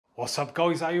What's up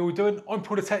guys, how you all doing? I'm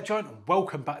Paul the Tech Giant and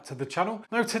welcome back to the channel.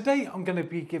 Now today I'm going to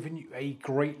be giving you a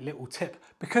great little tip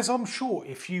because I'm sure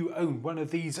if you own one of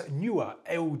these newer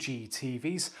LG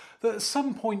TVs that at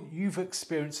some point you've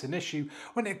experienced an issue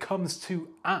when it comes to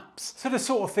apps. So the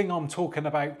sort of thing I'm talking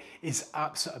about is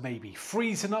apps that are maybe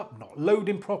freezing up, not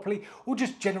loading properly, or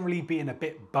just generally being a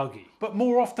bit buggy. But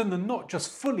more often than not,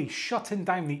 just fully shutting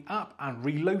down the app and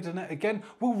reloading it again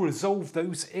will resolve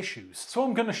those issues. So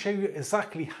I'm going to show you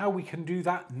exactly how we can do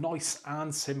that nice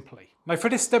and simply. Now for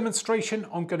this demonstration,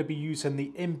 I'm going to be using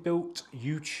the inbuilt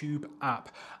YouTube app,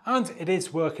 and it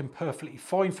is working perfectly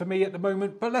fine for me at the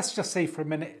moment, but let's just say for a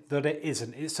minute that it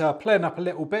isn't. It's playing up a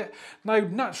little bit. Now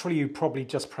naturally you probably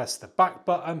just press the back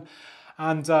button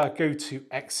and go to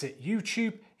exit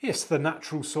YouTube. It's the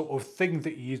natural sort of thing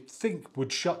that you'd think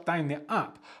would shut down the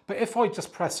app, but if I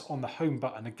just press on the home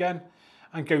button again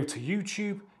and go to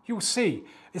YouTube, you'll see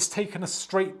it's taken us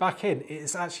straight back in. It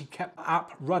has actually kept the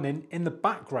app running in the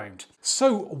background.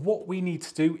 So what we need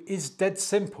to do is dead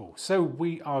simple. So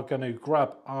we are going to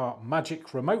grab our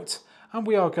magic remote and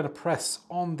we are going to press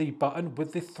on the button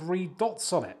with the 3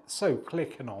 dots on it. So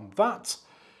clicking on that,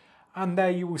 and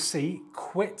there you will see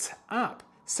quit app.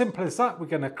 Simple as that. We're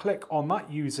going to click on that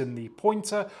using the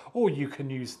pointer, or you can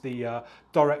use the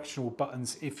directional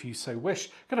buttons if you so wish.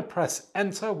 Going to press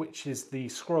enter, which is the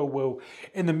scroll wheel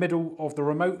in the middle of the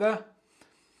remote there.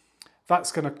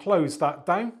 That's going to close that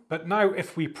down. But now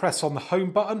if we press on the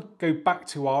home button, go back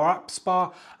to our apps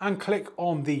bar and click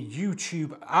on the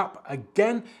YouTube app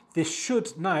again, this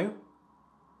should now,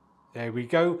 there we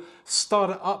go,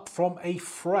 start it up from a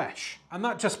fresh. And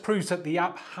that just proves that the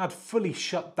app had fully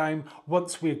shut down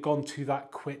once we had gone to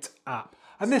that quit app.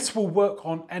 And this will work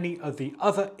on any of the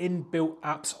other inbuilt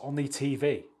apps on the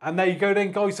TV. And there you go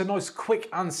then guys, a nice quick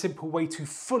and simple way to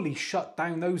fully shut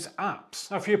down those apps.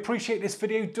 Now if you appreciate this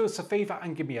video, do us a favour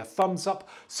and give me a thumbs up.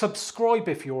 Subscribe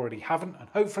if you already haven't, and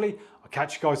hopefully I'll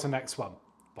catch you guys in the next one.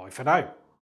 Bye for now.